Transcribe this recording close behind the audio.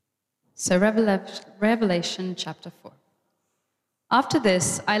So Revelation chapter 4. After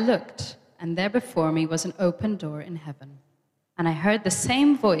this I looked, and there before me was an open door in heaven. And I heard the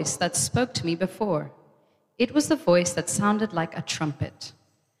same voice that spoke to me before. It was the voice that sounded like a trumpet.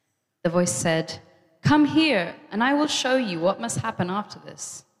 The voice said, "Come here, and I will show you what must happen after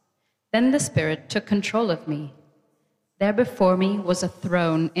this." Then the Spirit took control of me. There before me was a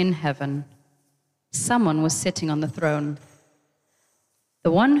throne in heaven. Someone was sitting on the throne.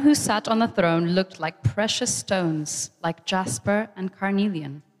 The one who sat on the throne looked like precious stones, like jasper and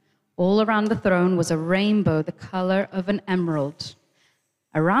carnelian. All around the throne was a rainbow the color of an emerald.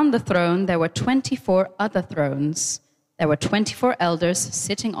 Around the throne there were 24 other thrones. There were 24 elders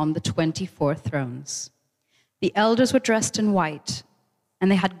sitting on the 24 thrones. The elders were dressed in white, and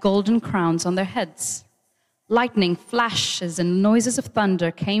they had golden crowns on their heads. Lightning flashes and noises of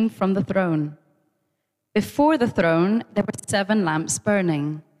thunder came from the throne. Before the throne, there were 7 lamps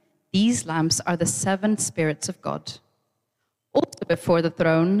burning. These lamps are the 7 spirits of God. Also before the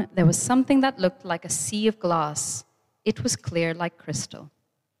throne, there was something that looked like a sea of glass. It was clear like crystal.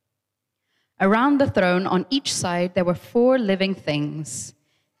 Around the throne, on each side, there were 4 living things.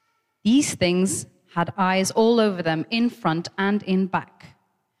 These things had eyes all over them, in front and in back.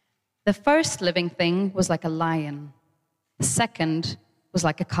 The first living thing was like a lion. The second was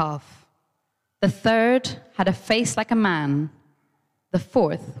like a calf. The third had a face like a man. The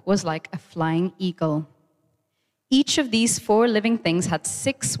fourth was like a flying eagle. Each of these 4 living things had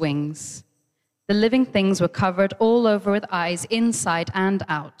 6 wings. The living things were covered all over with eyes, inside and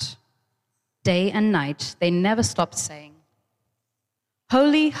out. Day and night, they never stopped saying,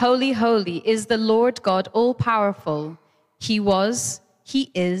 "Holy, holy, holy is the Lord God all-powerful. He was,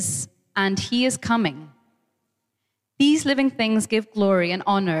 he is, and he is coming." These living things give glory and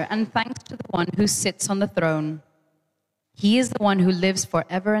honor and thanks to the one who sits on the throne. He is the one who lives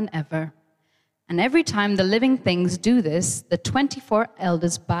forever and ever. And every time the living things do this, the 24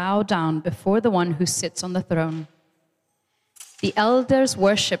 elders bow down before the one who sits on the throne. The elders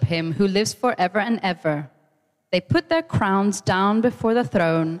worship him who lives forever and ever. They put their crowns down before the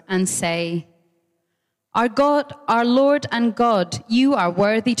throne and say, "Our God, our Lord and God, you are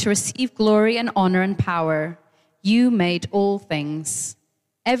worthy to receive glory and honor and power. You made all things.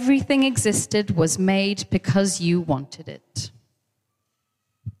 Everything existed was made because you wanted it."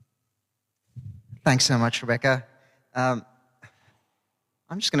 Thanks so much, Rebecca. I'm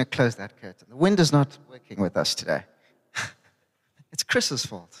just going to close that curtain. The wind is not working with us today. It's Chris's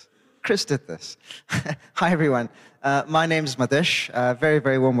fault. Chris did this. Hi, everyone. My name is Madhush. Very,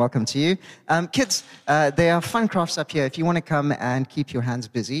 very warm welcome to you. Kids, there are fun crafts up here if you want to come and keep your hands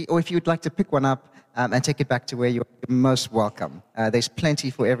busy, or if you'd like to pick one up and take it back to where you're most welcome. There's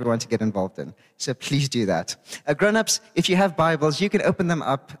plenty for everyone to get involved in, so please do that. Grown-ups, if you have Bibles, you can open them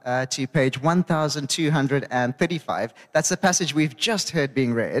up to page 1235. That's the passage we've just heard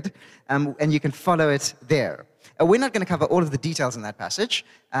being read, and you can follow it there. We're not going to cover all of the details in that passage,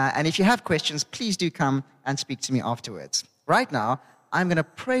 and if you have questions, please do come and speak to me afterwards. Right now, I'm going to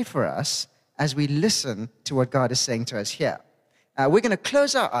pray for us as we listen to what God is saying to us here. We're going to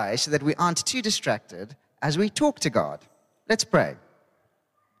close our eyes so that we aren't too distracted as we talk to God. Let's pray.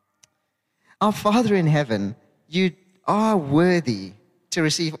 Our Father in heaven, you are worthy to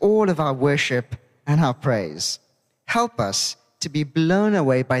receive all of our worship and our praise. Help us to be blown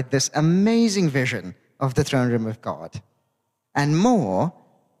away by this amazing vision of the throne room of God, and more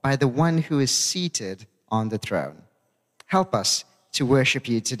by the one who is seated on the throne. Help us to worship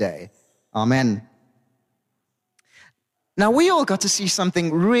you today. Amen. Now, we all got to see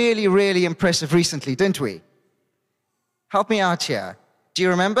something really, really impressive recently, didn't we? Help me out here. Do you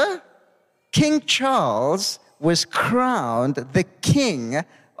remember? King Charles was crowned the King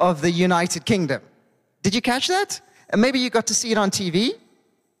of the United Kingdom. Did you catch that? And maybe you got to see it on TV.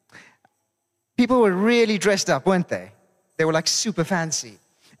 People were really dressed up, weren't they? They were like super fancy.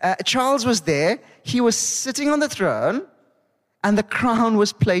 Charles was there. He was sitting on the throne, and the crown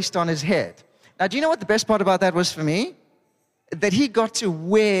was placed on his head. Now, do you know what the best part about that was for me? That he got to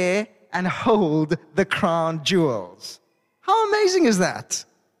wear and hold the crown jewels. How amazing is that?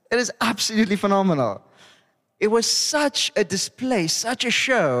 It is absolutely phenomenal. It was such a display, such a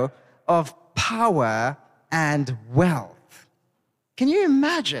show of power and wealth. Can you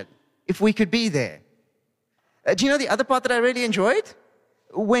imagine if we could be there? Do you know the other part that I really enjoyed?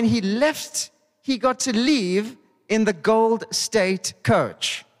 When he left, he got to leave in the Gold State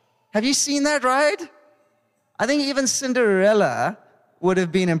coach. Have you seen that ride? I think even Cinderella would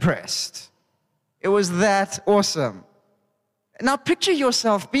have been impressed. It was that awesome. Now picture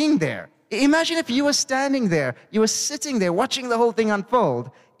yourself being there. Imagine if you were standing there, you were sitting there watching the whole thing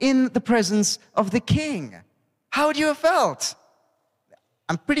unfold. in the presence of the king. How would you have felt?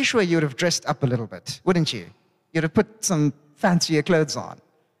 I'm pretty sure you would have dressed up a little bit, wouldn't you? You'd have put some fancier clothes on.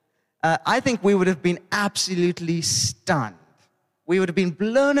 I think we would have been absolutely stunned. We would have been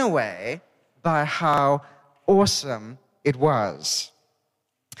blown away by how awesome it was.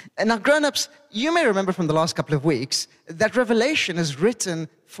 And now, grown-ups, you may remember from the last couple of weeks that Revelation is written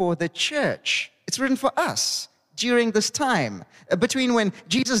for the church. It's written for us during this time, between when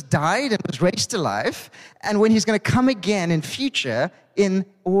Jesus died and was raised to life and when he's going to come again in future in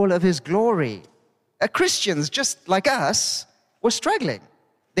all of his glory. Christians, just like us, were struggling.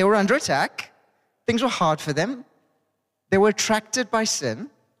 They were under attack. Things were hard for them. They were attracted by sin.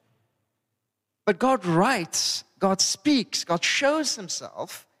 But God writes, God speaks, God shows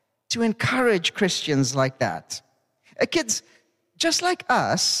himself to encourage Christians like that. Kids, just like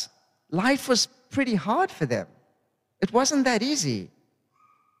us, life was pretty hard for them. It wasn't that easy.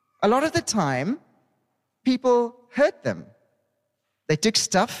 A lot of the time, people hurt them. They took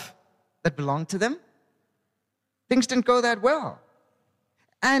stuff that belonged to them. Things didn't go that well.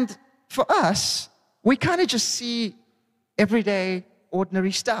 And for us, we kind of just see everyday,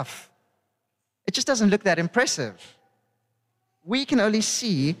 ordinary stuff. It just doesn't look that impressive. We can only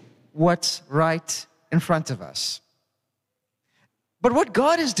see what's right in front of us. But what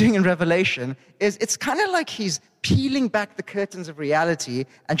God is doing in Revelation is it's kind of like he's peeling back the curtains of reality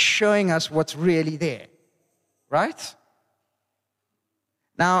and showing us what's really there. Right?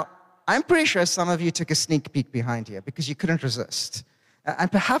 Now, I'm pretty sure some of you took a sneak peek behind here because you couldn't resist.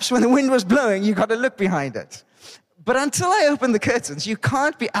 And perhaps when the wind was blowing, you got to look behind it. But until I open the curtains, you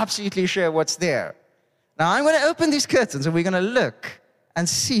can't be absolutely sure what's there. Now, I'm going to open these curtains and we're going to look and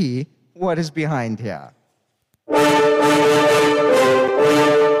see what is behind here.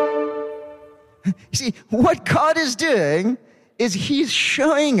 See, what God is doing is he's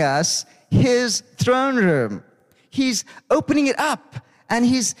showing us his throne room. He's opening it up and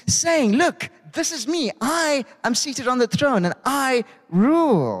he's saying, look, this is me. I am seated on the throne and I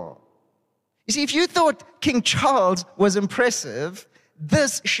rule. You see, if you thought King Charles was impressive,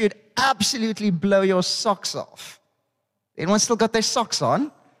 this should absolutely blow your socks off. Anyone still got their socks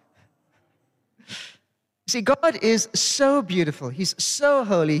on? See, God is so beautiful. He's so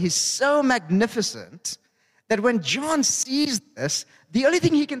holy. He's so magnificent that when John sees this, the only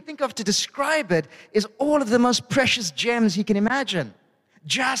thing he can think of to describe it is all of the most precious gems he can imagine.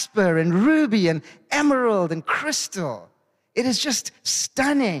 Jasper and ruby and emerald and crystal. It is just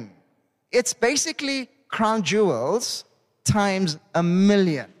stunning. It's basically crown jewels times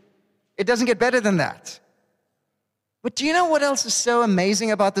 1,000,000. It doesn't get better than that. But do you know what else is so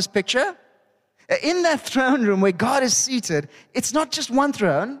amazing about this picture? In that throne room where God is seated, it's not just one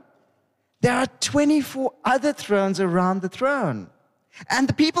throne. There are 24 other thrones around the throne. And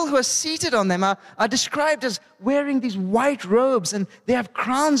the people who are seated on them are described as wearing these white robes and they have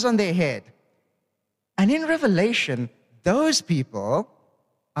crowns on their head. And in Revelation, those people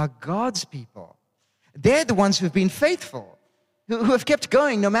are God's people. They're the ones who've been faithful, who have kept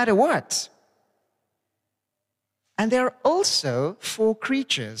going no matter what. And there are also 4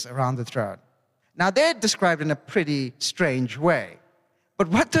 creatures around the throne. Now, they're described in a pretty strange way. But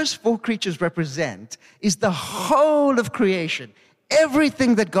what those 4 creatures represent is the whole of creation.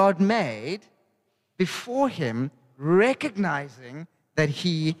 Everything that God made before him, recognizing that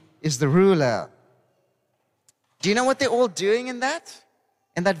he is the ruler. Do you know what they're all doing in that?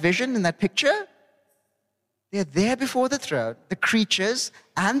 In that vision, in that picture? They're there before the throne, the creatures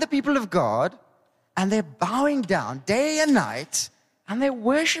and the people of God, and they're bowing down day and night, and they're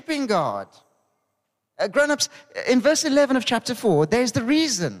worshiping God. Grown-ups, in verse 11 of chapter 4, there's the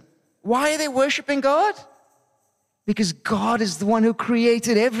reason. Why are they worshiping God? Because God is the one who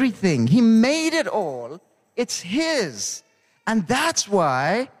created everything. He made it all. It's his. And that's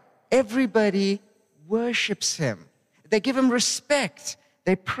why everybody worships him. They give him respect.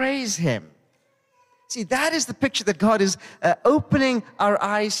 They praise him. See, that is the picture that God is opening our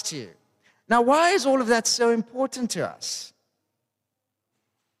eyes to. Now, why is all of that so important to us?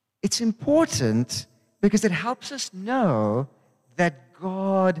 It's important because it helps us know that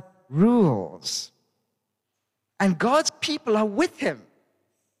God rules. And God's people are with him.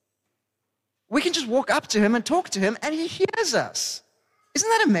 We can just walk up to him and talk to him, and he hears us. Isn't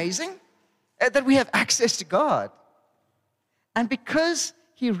that amazing? That we have access to God. And because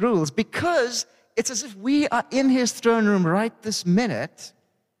he rules, because it's as if we are in his throne room right this minute,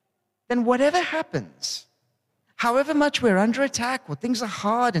 then whatever happens, however much we're under attack or things are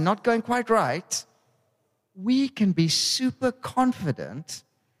hard and not going quite right, we can be super confident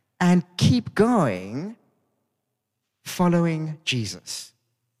and keep going following Jesus.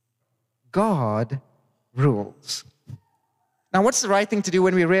 God rules. Now, what's the right thing to do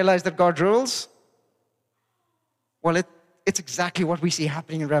when we realize that God rules? Well, it's exactly what we see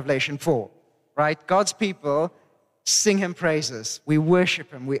happening in Revelation 4, right? God's people sing him praises. We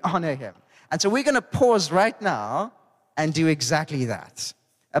worship him. We honor him. And so we're going to pause right now and do exactly that.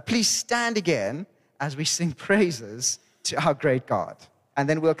 Please stand again as we sing praises to our great God. And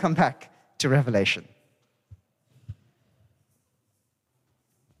then we'll come back to Revelation.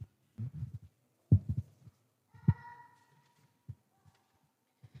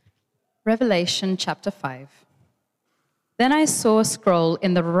 Revelation chapter 5. Then I saw a scroll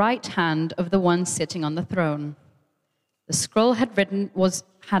in the right hand of the one sitting on the throne. The scroll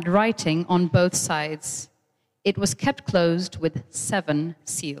had writing on both sides. It was kept closed with 7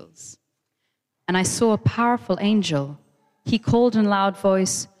 seals. And I saw a powerful angel. He called in a loud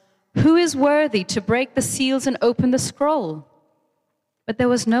voice, "Who is worthy to break the seals and open the scroll?" But there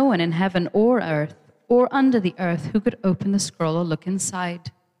was no one in heaven or earth or under the earth who could open the scroll or look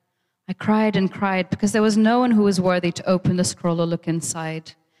inside. I cried and cried because there was no one who was worthy to open the scroll or look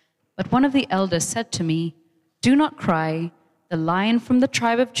inside. But one of the elders said to me, "Do not cry. The Lion from the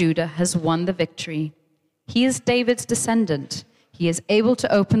tribe of Judah has won the victory. He is David's descendant. He is able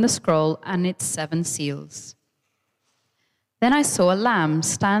to open the scroll and its 7 seals." Then I saw a lamb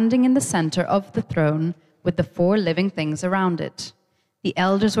standing in the center of the throne with the 4 living things around it. The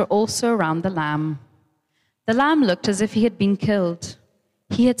elders were also around the lamb. The lamb looked as if he had been killed.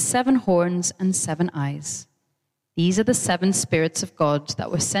 He had 7 horns and 7 eyes. These are the 7 spirits of God that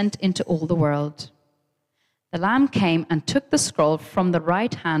were sent into all the world. The Lamb came and took the scroll from the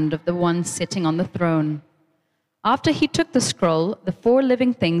right hand of the one sitting on the throne. After he took the scroll, the 4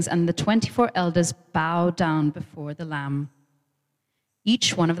 living things and the 24 elders bowed down before the Lamb.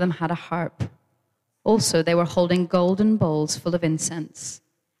 Each one of them had a harp. Also, they were holding golden bowls full of incense.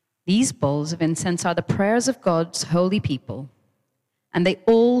 These bowls of incense are the prayers of God's holy people. And they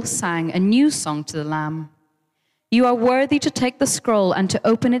all sang a new song to the Lamb. "You are worthy to take the scroll and to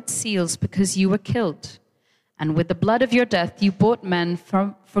open its seals because you were killed. And with the blood of your death you bought men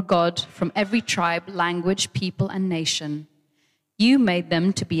for God from every tribe, language, people, and nation. You made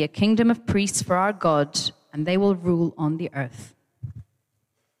them to be a kingdom of priests for our God, and they will rule on the earth."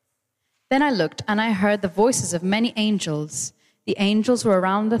 Then I looked, and I heard the voices of many angels. The angels were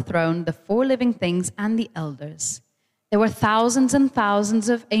around the throne, the 4 living things, and the elders. There were thousands and thousands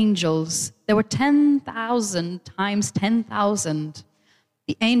of angels. There were 10,000 times 10,000.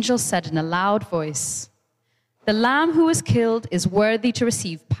 The angel said in a loud voice, "The Lamb who was killed is worthy to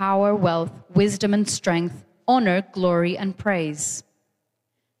receive power, wealth, wisdom, and strength, honor, glory, and praise."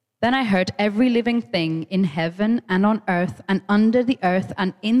 Then I heard every living thing in heaven and on earth and under the earth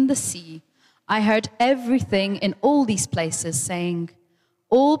and in the sea. I heard everything in all these places saying,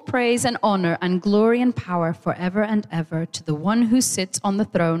 "All praise and honor and glory and power forever and ever to the one who sits on the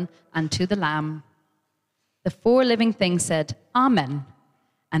throne and to the Lamb." The 4 living things said, "Amen,"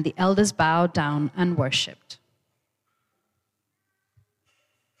 and the elders bowed down and worshipped.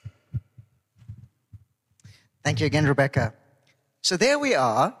 Thank you again, Rebecca. So there we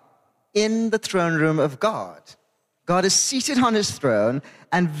are in the throne room of God. God is seated on his throne,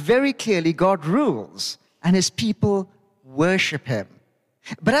 and very clearly God rules, and his people worship him.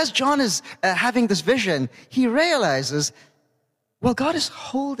 But as John is having this vision, he realizes, well, God is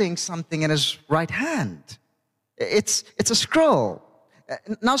holding something in his right hand. It's a scroll.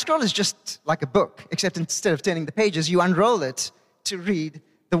 Now, a scroll is just like a book, except instead of turning the pages, you unroll it to read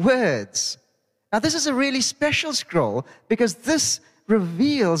the words. Now, this is a really special scroll because this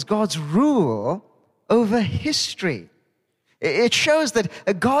reveals God's rule over history. It shows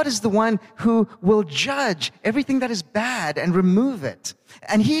that God is the one who will judge everything that is bad and remove it.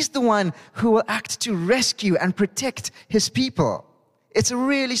 And he's the one who will act to rescue and protect his people. It's a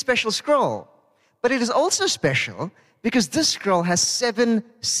really special scroll. But it is also special because this scroll has 7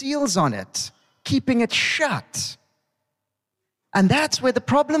 seals on it, keeping it shut. And that's where the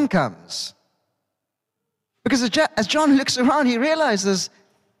problem comes. Because as John looks around, he realizes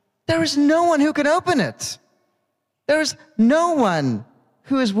there is no one who can open it. There is no one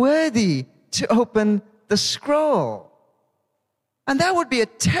who is worthy to open the scroll. And that would be a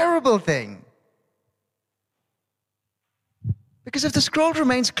terrible thing. Because if the scroll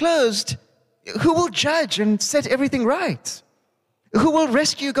remains closed, who will judge and set everything right? Who will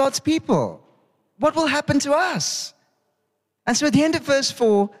rescue God's people? What will happen to us? And so at the end of verse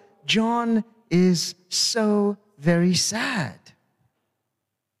 4, John is so very sad.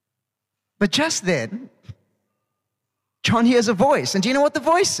 But just then, John hears a voice. And do you know what the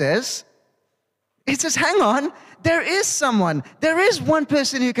voice says? It says, hang on, there is someone, there is one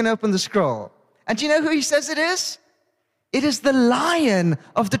person who can open the scroll. And do you know who he says it is? It is the Lion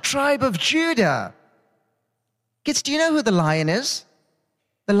of the tribe of Judah. Kids, do you know who the Lion is?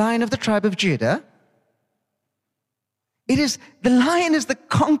 The Lion of the tribe of Judah. The Lion is the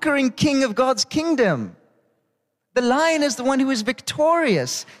conquering king of God's kingdom. The Lion is the one who is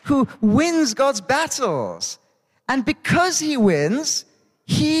victorious, who wins God's battles. And because he wins,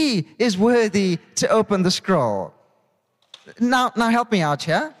 he is worthy to open the scroll. Now help me out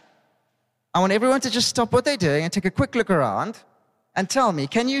here. I want everyone to just stop what they're doing and take a quick look around and tell me,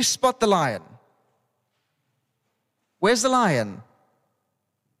 can you spot the lion? Where's the lion?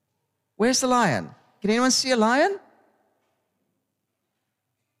 Where's the lion? Can anyone see a lion?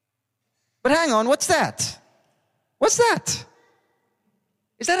 But hang on, what's that? What's that?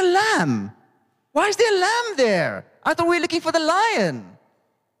 Is that a lamb? Why is there a lamb there? I thought we were looking for the lion.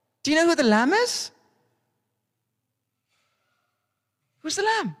 Do you know who the lamb is? Who's the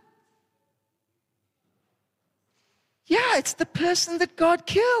lamb? Yeah, it's the person that God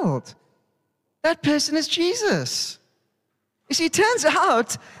killed. That person is Jesus. You see, it turns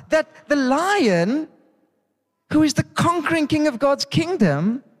out that the lion, who is the conquering king of God's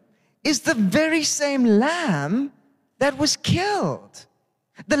kingdom, is the very same lamb that was killed.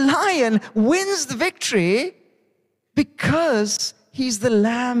 The lion wins the victory because he's the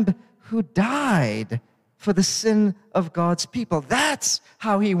lamb who died for the sin of God's people. That's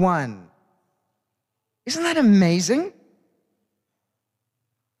how he won. Isn't that amazing?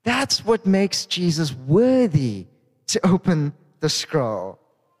 That's what makes Jesus worthy to open the scroll.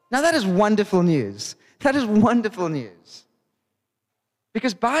 Now that is wonderful news. That is wonderful news.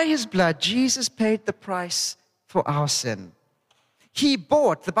 Because by his blood, Jesus paid the price for our sin. He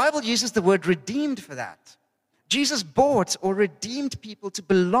bought, the Bible uses the word redeemed for that. Jesus bought or redeemed people to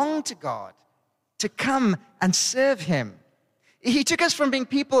belong to God, to come and serve him. He took us from being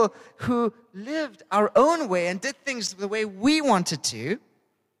people who lived our own way and did things the way we wanted to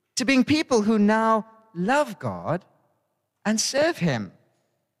being people who now love God and serve him.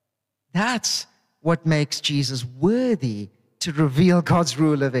 That's what makes Jesus worthy to reveal God's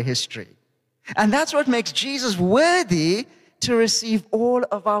rule over history. And that's what makes Jesus worthy to receive all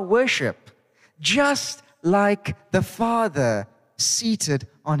of our worship, just like the Father seated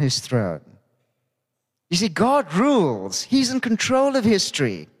on his throne. You see, God rules. He's in control of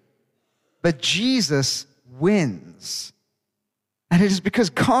history. But Jesus wins. And it is because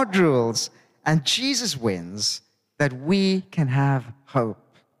God rules and Jesus wins that we can have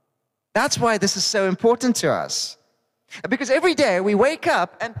hope. That's why this is so important to us. Because every day we wake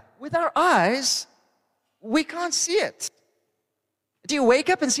up and with our eyes, we can't see it. Do you wake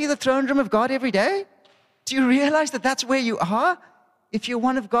up and see the throne room of God every day? Do you realize that that's where you are if you're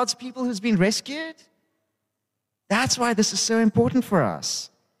one of God's people who's been rescued? That's why this is so important for us.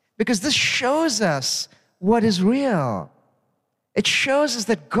 Because this shows us what is real. It shows us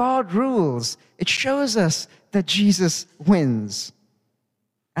that God rules. It shows us that Jesus wins.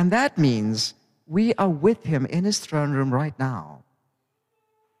 And that means we are with him in his throne room right now.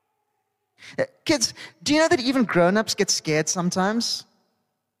 Kids, do you know that even grown-ups get scared sometimes?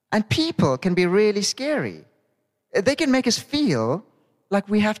 And people can be really scary. They can make us feel like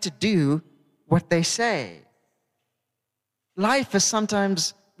we have to do what they say. Life is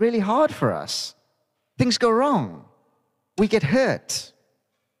sometimes really hard for us. Things go wrong. We get hurt.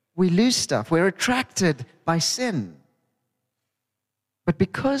 We lose stuff. We're attracted by sin. But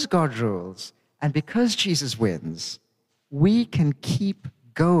because God rules and because Jesus wins, we can keep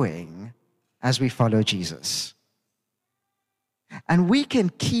going as we follow Jesus. And we can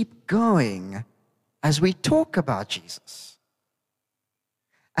keep going as we talk about Jesus.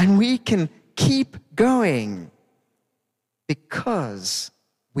 And we can keep going because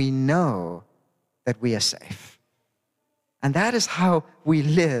we know that we are safe. And that is how we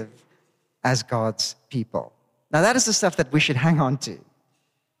live as God's people. Now, that is the stuff that we should hang on to.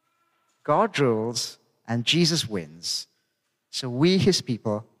 God rules and Jesus wins, so we, his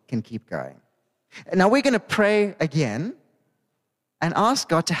people, can keep going. And now we're going to pray again and ask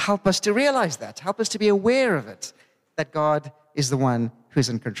God to help us to realize that, help us to be aware of it, that God is the one who's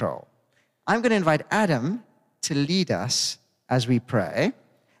in control. I'm going to invite Adam to lead us as we pray.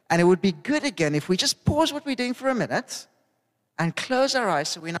 And it would be good again if we just pause what we're doing for a minute and close our eyes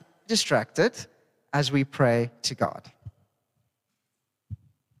so we're not distracted as we pray to God.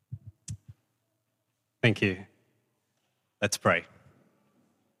 Thank you. Let's pray.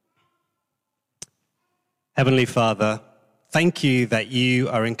 Heavenly Father, thank you that you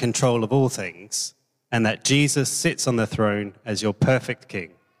are in control of all things and that Jesus sits on the throne as your perfect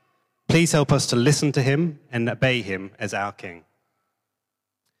King. Please help us to listen to him and obey him as our King.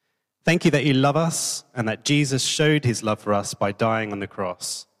 Thank you that you love us and that Jesus showed his love for us by dying on the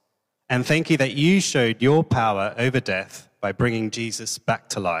cross. And thank you that you showed your power over death by bringing Jesus back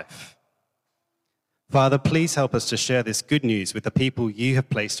to life. Father, please help us to share this good news with the people you have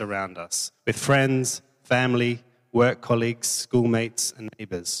placed around us, with friends, family, work colleagues, schoolmates, and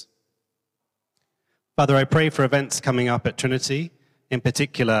neighbours. Father, I pray for events coming up at Trinity, in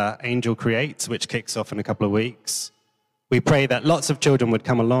particular Angel Creates, which kicks off in a couple of weeks. We pray that lots of children would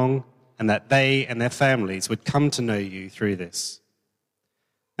come along and that they and their families would come to know you through this.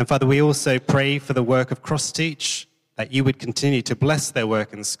 And Father, we also pray for the work of Cross Teach, that you would continue to bless their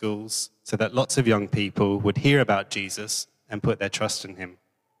work in schools so that lots of young people would hear about Jesus and put their trust in him.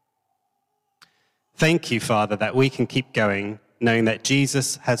 Thank you, Father, that we can keep going knowing that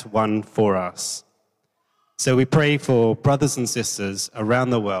Jesus has won for us. So we pray for brothers and sisters around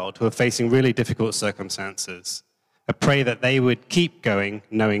the world who are facing really difficult circumstances. I pray that they would keep going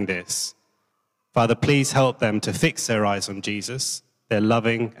knowing this. Father, please help them to fix their eyes on Jesus, their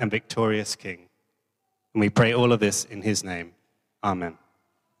loving and victorious King. And we pray all of this in his name. Amen.